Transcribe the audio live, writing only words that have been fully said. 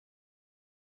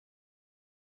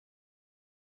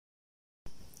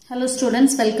Hello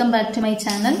students, welcome back to my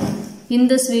channel. In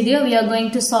this video we are going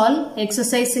to solve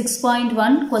exercise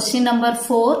 6.1 question number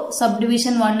 4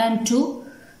 subdivision 1 and 2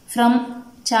 from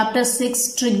chapter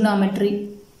 6 trigonometry.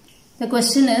 The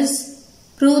question is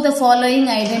prove the following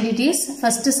identities.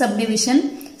 First subdivision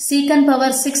secant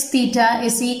power 6 theta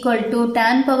is equal to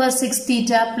tan power 6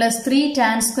 theta plus 3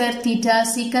 tan square theta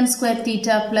secant square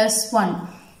theta plus 1.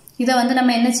 இதை வந்து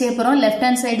நம்ம என்ன செய்ய போறோம் left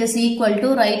hand side is equal to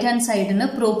right hand side னு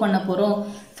prove பண்ண போறோம்.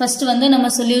 First வந்து நம்ம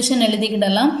solution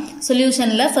எழுதிக்கிடலாம்.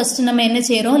 Solutionல first நம்ம என்ன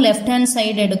செய்றோம் left hand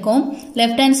side எடுக்கும்.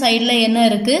 Left hand sideல என்ன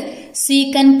இருக்கு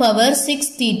secant power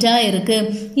 6 theta இருக்கு.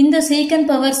 இந்த secant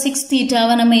power 6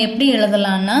 thetaவை நம்ம எப்படி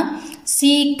எழுதலாம்னா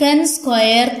secant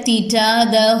square theta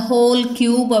the whole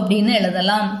cube அப்படினு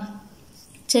எழுதலாம்.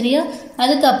 சரியா?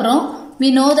 அதுக்கு அப்புறம்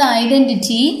we know the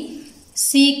identity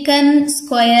secant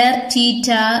square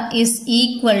theta is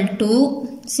equal to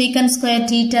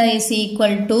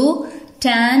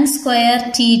tan square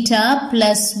theta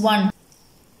plus 1.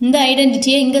 இந்த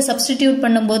ஐடென்டிட்டியை இங்க சப்ஸ்டிடியூட்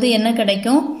பண்ணும்போது என்ன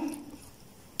கிடைக்கும்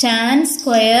tan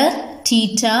square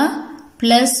theta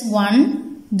plus 1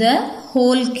 the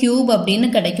whole cube அப்படின்னு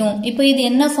கிடைக்கும். இப்போ இது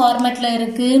என்ன ஃபார்மட்ல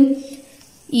இருக்கு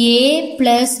a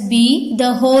plus b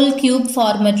the whole cube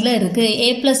ஃபார்மட்ல இருக்கு.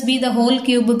 a plus b the whole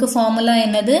cubeக்கு formula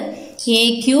என்னது a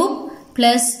cube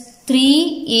plus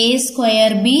 3a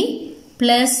square b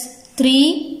plus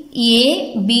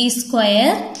 3ab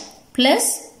square plus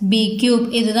b cube.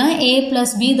 இதுதான் a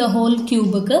plus b the whole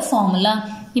cubeக்கு formula.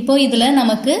 இப்போ இதுல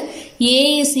நமக்கு a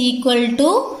is equal to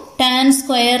tan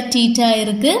square theta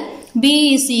இருக்கு, b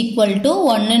is equal to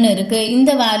 1 ன்னு இருக்கு.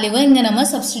 இந்த வேல்யூவை இங்க நம்ம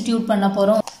சப்ஸ்டிடியூட் பண்ண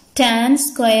போறோம். tan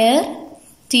square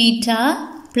theta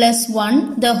plus 1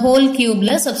 the whole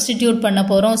cubeல substitute பண்ண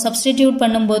போறோம். substitute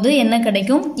பண்ணும்போது என்ன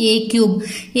கிடைக்கும் a cube.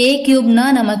 a cubeனா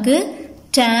நமக்கு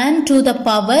tan to the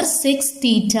power 6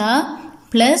 theta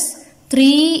plus 3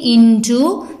 into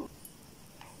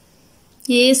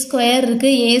a square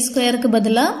இருக்கு. a squareக்கு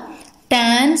பதிலா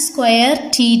tan square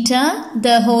theta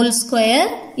the whole square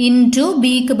into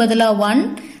b க்கு பதிலா 1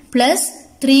 plus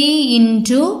 3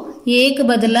 into a க்கு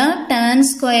பதிலா tan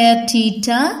square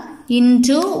theta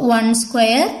into 1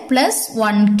 square plus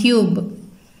 1 cube.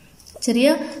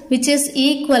 சரியா? which is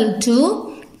equal to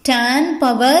tan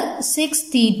power 6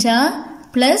 theta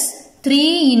plus 3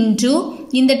 into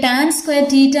இந்த tan square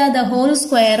theta the whole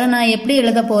square நான் எப்படி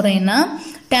எழுத போறேன்னா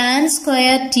tan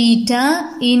square theta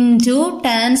into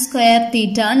tan square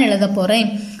theta ன்னு எழுத போறேன்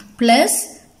plus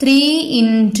 3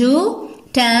 into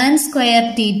tan square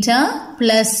theta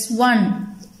plus 1.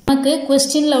 நமக்கு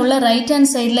क्वेश्चनல உள்ள ரைட் ஹேண்ட்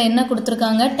சைடுல என்ன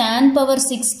கொடுத்திருக்காங்க tan power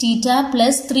 6 theta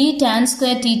plus 3 tan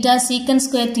square theta secant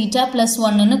square theta plus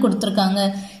 1 ன்னு கொடுத்திருக்காங்க.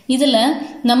 இதுல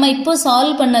நம்ம இப்போ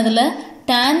சால்வ் பண்ணதுல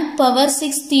tan power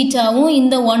 6 thetaவும்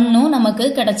இந்த 1ம் நமக்கு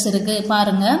கிடைச்சிருக்கு.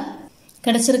 பாருங்க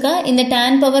கிடைச்சிருக்கா? இந்த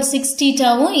tan power 6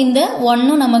 thetaவும் இந்த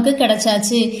 1ம் நமக்கு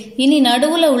கிடைச்சாச்சு. இனி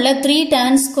நடுவுல உள்ள 3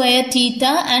 tan square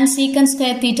theta and secant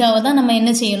square thetaவை தான் நம்ம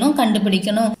என்ன செய்யணும்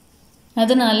கண்டுபிடிக்கணும்.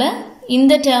 அதனால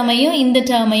இந்த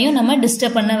டேர்மையும் நம்ம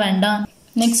டிஸ்டர்ப் பண்ண வேண்டாம்.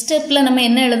 நெக்ஸ்ட் ஸ்டெப்ல நம்ம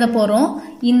என்ன எழுத போறோம்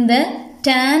இந்த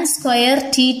tan ஸ்கொயர்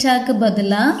தீட்டாக்கு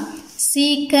பதிலா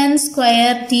secant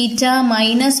ஸ்கொயர் தீட்டா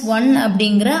minus 1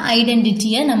 அப்படிங்கிற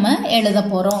ஐடென்டிட்டியை நம்ம எழுத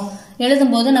போறோம்.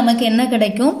 எழுதும்போது நமக்கு என்ன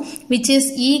கிடைக்கும் which is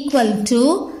equal to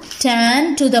tan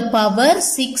to the power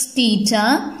 6 theta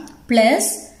plus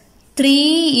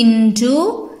 3 into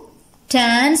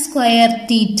tan square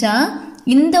theta.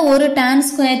 இந்த ஒரு tan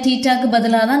ஸ்கொயர் தீட்டாக்கு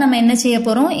பதிலாக தான் நம்ம என்ன செய்ய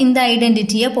போறோம் இந்த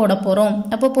ஐடென்டிட்டியை போட போறோம்.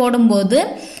 அப்போ போடும்போது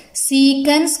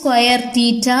secant square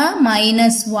theta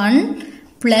minus 1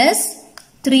 plus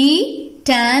 3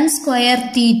 tan square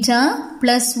theta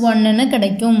plus 1 ன்னு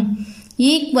கிடைக்கும்.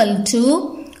 equal to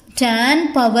tan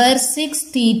power 6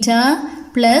 theta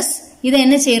plus இதை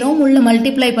என்ன செய்றோம் உள்ள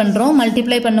மல்டிப்ளை பண்றோம்.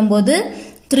 மல்டிப்ளை பண்ணும்போது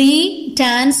 3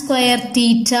 tan square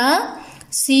theta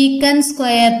secant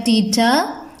square theta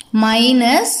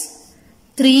minus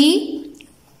 3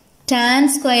 tan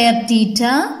square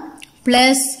theta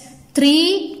plus 3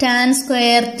 tan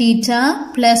square theta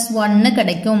plus 1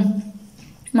 கிடைக்கும்.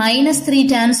 minus 3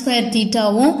 tan square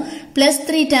thetaவும் plus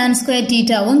 3 tan square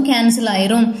thetaவும் cancel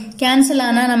ஆயிரும். cancel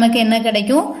ஆனா நமக்கு என்ன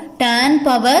கிடைக்கும் tan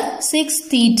power 6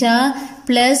 theta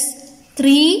plus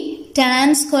 3 tan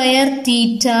square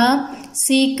theta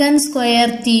secant square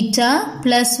theta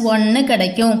plus 1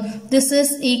 கிடைக்கும். This is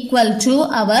equal to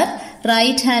our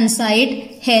right hand side,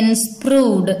 hence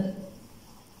proved.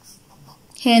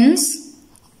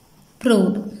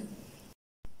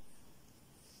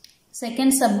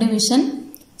 Second subdivision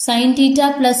sin theta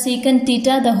plus secant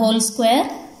theta the whole square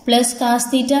plus cos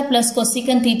theta plus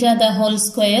cosecant theta the whole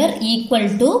square equal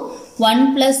to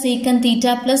 1 plus secant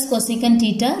theta plus cosecant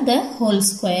theta the whole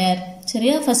square.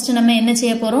 சரியா? first நம்ம என்ன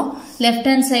செய்ய போறோம்? left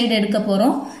hand side எடுக்க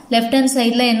போறோம். left hand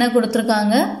sideல என்ன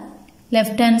கொடுத்திருக்காங்க?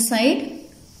 left hand side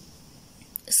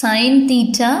sin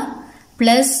theta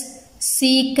plus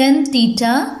secant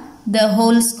theta the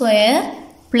whole square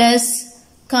plus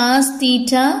cos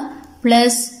theta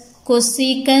plus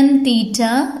cosecant theta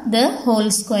the whole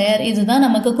square. இதுதான்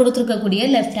நமக்கு கொடுத்திருக்கக்கூடிய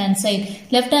left hand side.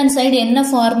 left hand side என்ன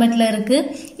ஃபார்மட்ல இருக்கு?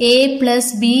 a plus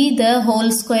b the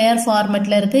whole square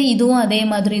ஃபார்மட்ல இருக்கு. இதுவும் அதே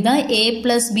மாதிரி தான் a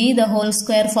plus b the whole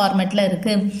square ஃபார்மட்ல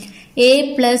இருக்கு. a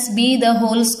plus b the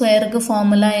whole squareக்கு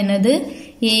formula என்னது?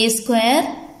 a square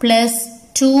plus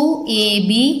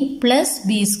 2ab plus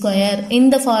b square.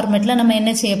 இந்த ஃபார்மட்ல நம்ம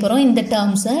என்ன செய்ய போறோம்? இந்த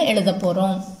terms எழுத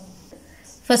போறோம்.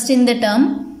 first இந்த term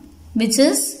which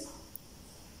is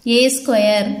a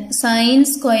square sin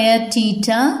square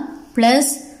theta plus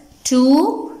 2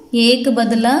 a க்கு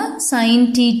பதிலா sin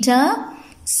theta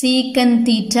secant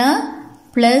theta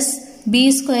plus b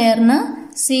square na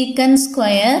secant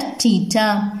square theta.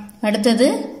 அடுத்தது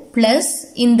plus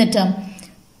இந்த term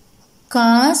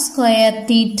cos square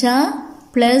theta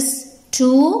plus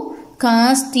 2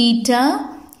 cos theta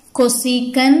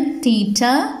cosecant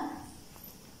theta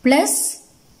plus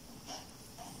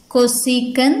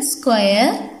cosecant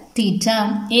square theta.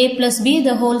 a plus b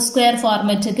the whole square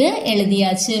formatக்கு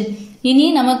எழுதியாச்சு. இனி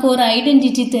நமக்கு ஒரு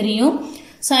identity தெரியும்.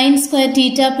 sin square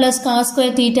theta plus cos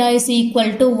square theta is equal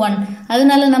to 1.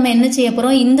 அதனால நம்ம என்ன செய்ய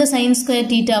போறோம்? இந்த sin square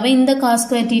thetaவை இந்த cos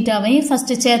square thetaவை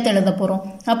first சேர்த்து எழுத போறோம்.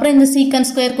 அப்புறம் இந்த secant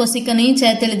square cosecantையும்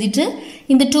சேர்த்து எழுதிட்டு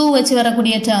இந்த 2 வச்சு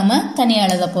வரக்கூடிய term தனியா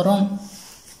எழுத போறோம்.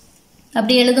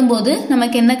 அப்படி எழுதும்போது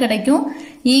நமக்கு என்ன கிடைக்கும்?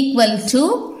 equal to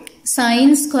sin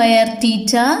square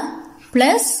theta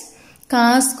plus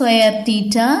cos square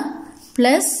theta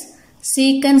plus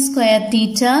secant square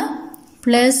theta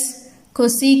plus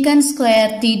cosecant square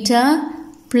theta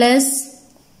plus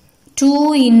 2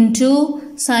 into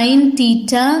sin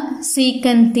theta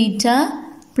secant theta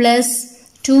plus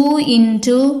 2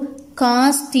 into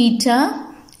cos theta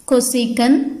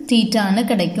cosecant theta னு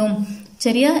கிடைக்கும்.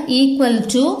 சரியா? equal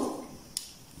to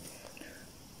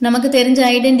நமக்கு தெரிஞ்ச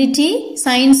identity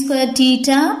sin square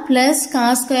theta plus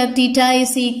cos square theta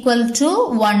is equal to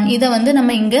 1. இதை வந்து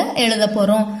நம்ம இங்க எழுத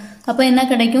போறோம். அப்ப என்ன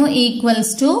கிடைக்கும்? equals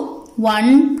to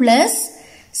 1 plus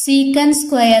secant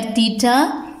square theta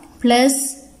plus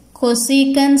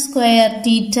cosecant square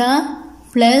theta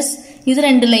plus இது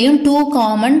ரெண்டுலயும் 2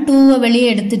 common 2 வெளியே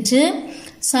எடுத்துட்டு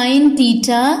sin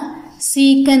theta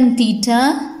secant theta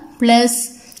plus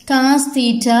cos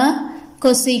theta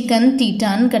cosecant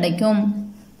theta னு கிடைக்கும்.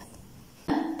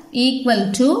 equal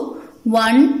to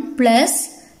 1 plus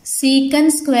secant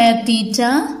square theta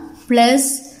plus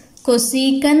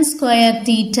cosecant square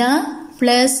theta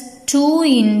plus 2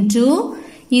 into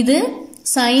இது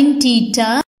sin theta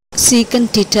secant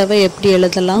thetaவை எப்படி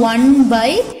எழுதலாம்? 1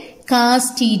 by cos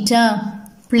theta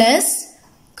plus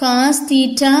cos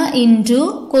theta into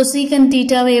cosecant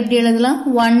thetaவை எப்படி எழுதலாம்?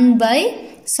 1 by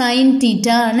sin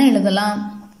theta னு எழுதலாம்.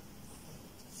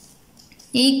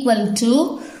 equal to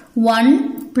 1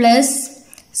 plus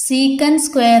secant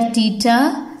square theta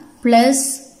plus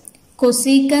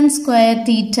cosecant square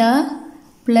theta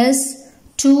plus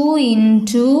 2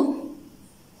 into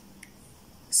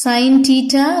sin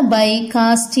theta by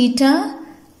cos theta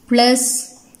plus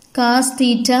cos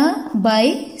theta by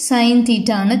sin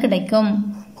theta னு கிடைக்கும்.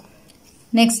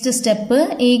 next step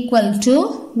equal to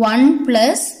 1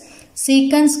 plus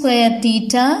secant square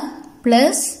theta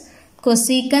plus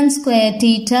cosecant square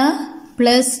theta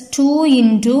plus 2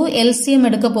 into LCM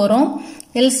எடுக்க போறோம்.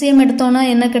 LCM எடுத்தோம்னா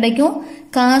என்ன கிடைக்கும்?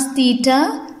 cos theta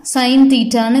sin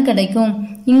theta னு கிடைக்கும்.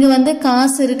 இங்க வந்து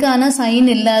cos இருக்கு ஆனா sin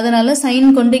இல்ல. அதனால sin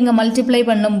கொண்டு இங்க மல்டிப்ளை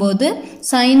பண்ணும்போது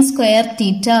sin square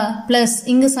theta plus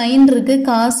இங்க sin இருக்கு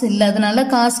cos இல்ல. அதனால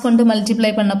cos கொண்டு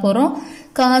மல்டிப்ளை பண்ண போறோம்.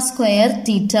 cos square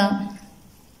theta.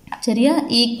 சரியா?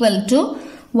 equal to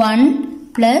 1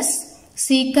 plus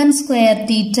secant square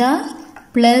theta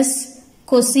plus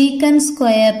cosecant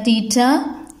square theta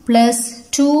plus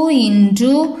 2 into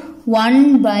 1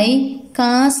 by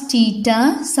cos theta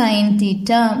sin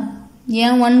theta.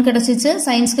 ஏன் 1 கிடைச்சிச்சு?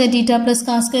 sin square theta plus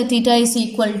cos square theta is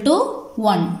equal to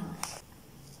 1.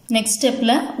 next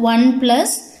stepல 1 plus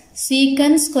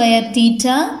secant square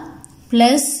theta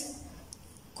plus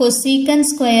cosecant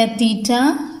square theta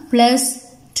plus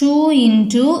 2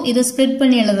 into இது split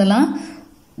பண்ணி எழுதலாம்.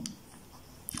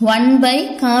 1 by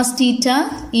cos theta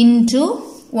into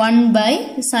 1 by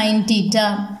sin theta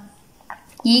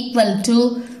equal to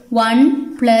 1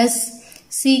 plus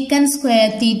secant square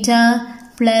theta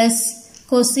plus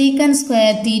cosecant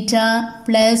square theta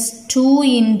plus 2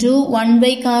 into 1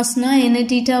 by cos na என்ன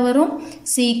theta வரும்?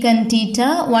 secant theta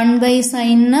 1 by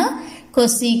sin na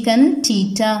cosecant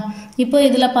theta. இப்போ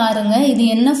இதுல பாருங்க இது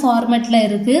என்ன ஃபார்மட்ல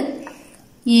இருக்கு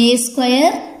a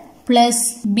square plus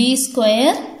b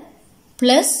square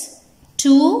plus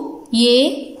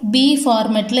 2ab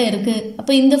ஃபார்மட்ல இருக்கு.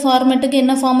 அப்ப இந்த ஃபார்மட்டுக்கு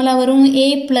என்ன ஃபார்முலா வரும் a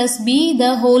plus b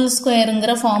the whole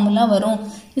squareங்கற formula வரும்.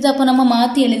 இது அப்ப நம்ம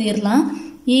மாத்தி எழுதிரலாம்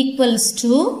equals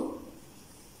to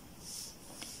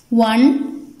 1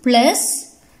 plus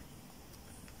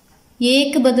a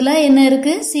க்கு பதிலா என்ன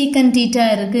இருக்கு secant theta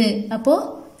இருக்கு. அப்போ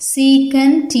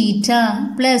secant theta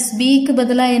plus b க்கு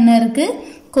பதிலா என்ன இருக்கு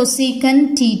cosecant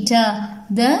theta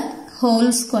the whole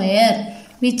square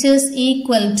which is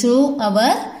equal to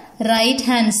our right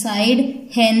hand side,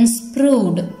 hence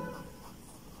proved.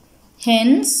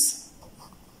 Hence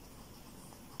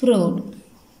proved.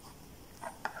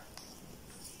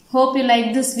 Hope you like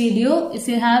this video. If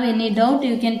you have any doubt,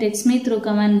 you can text me through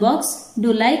comment box.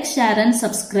 Do like, share and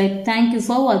subscribe. Thank you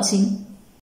for watching.